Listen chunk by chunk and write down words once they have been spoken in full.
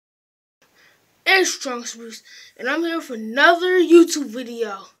It's TrunksBriefs, and I'm here for another YouTube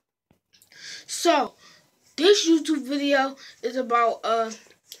video. So, this YouTube video is about,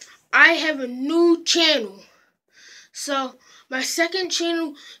 I have a new channel. So, my second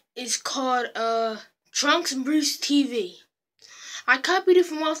channel is called, TrunksBriefs TV. I copied it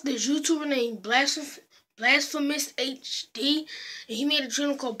from off this YouTuber named Blasphemous HD, and he made a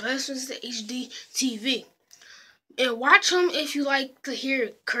channel called Blasphemous HD TV. And watch him if you like to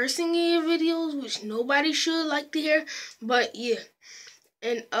hear cursing in your videos, which nobody should like to hear. But yeah,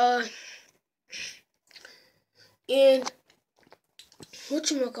 and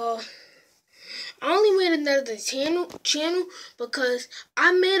whatchamacallit, I only made another channel because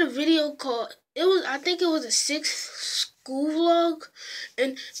I made a video called, I think it was a 6th school vlog,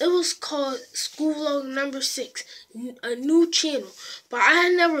 and it was called school vlog number 6, a new channel. But I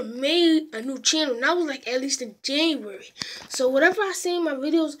had never made a new channel, and that was like at least in January. So whatever I say in my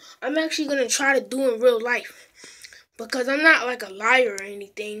videos, I'm actually gonna try to do in real life, because I'm not like a liar or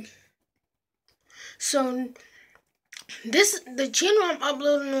anything. So the channel I'm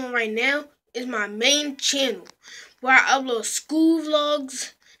uploading on right now is my main channel, where I upload school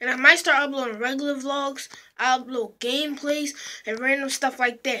vlogs, and I might start uploading regular vlogs. I upload gameplays and random stuff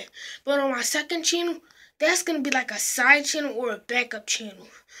like that. But on my second channel, that's gonna be like a side channel or a backup channel,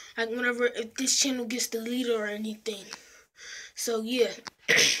 like whenever if this channel gets deleted or anything. So yeah,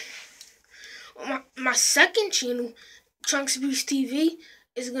 my second channel, TrunksBriefs TV,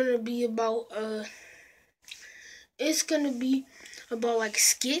 is gonna be about like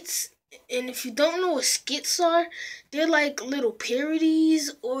skits. And if you don't know what skits are, they're like little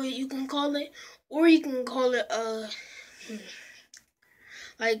parodies, or you can call it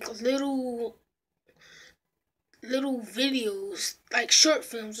like little videos, like short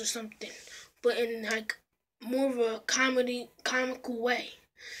films or something, but in like more of a comical way.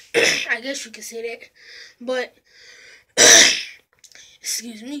 I guess you could say that. But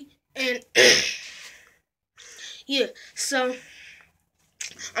excuse me. And yeah, so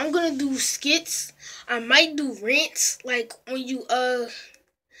I'm gonna do skits. I might do rants, like when you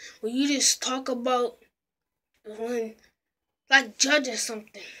just talk about like judging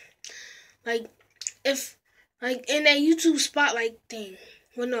something, like if like in that YouTube spotlight thing.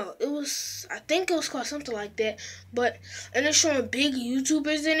 Well, no, I think it was called something like that. But and it's showing big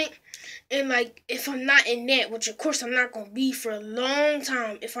YouTubers in it, and like if I'm not in that, which of course I'm not gonna be for a long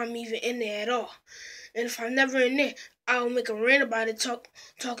time if I'm even in there at all. And if I'm never in there, I'll make a rant about it,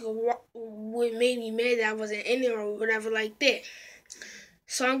 talking what made me mad that I wasn't in there or whatever like that.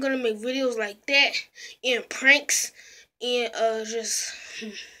 So I'm gonna make videos like that and pranks and just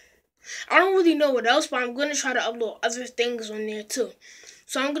I don't really know what else, but I'm gonna try to upload other things on there too.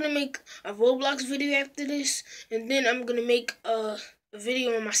 So I'm gonna make a Roblox video after this, and then I'm gonna make a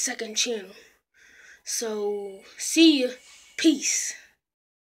video on my second channel. So see ya, peace.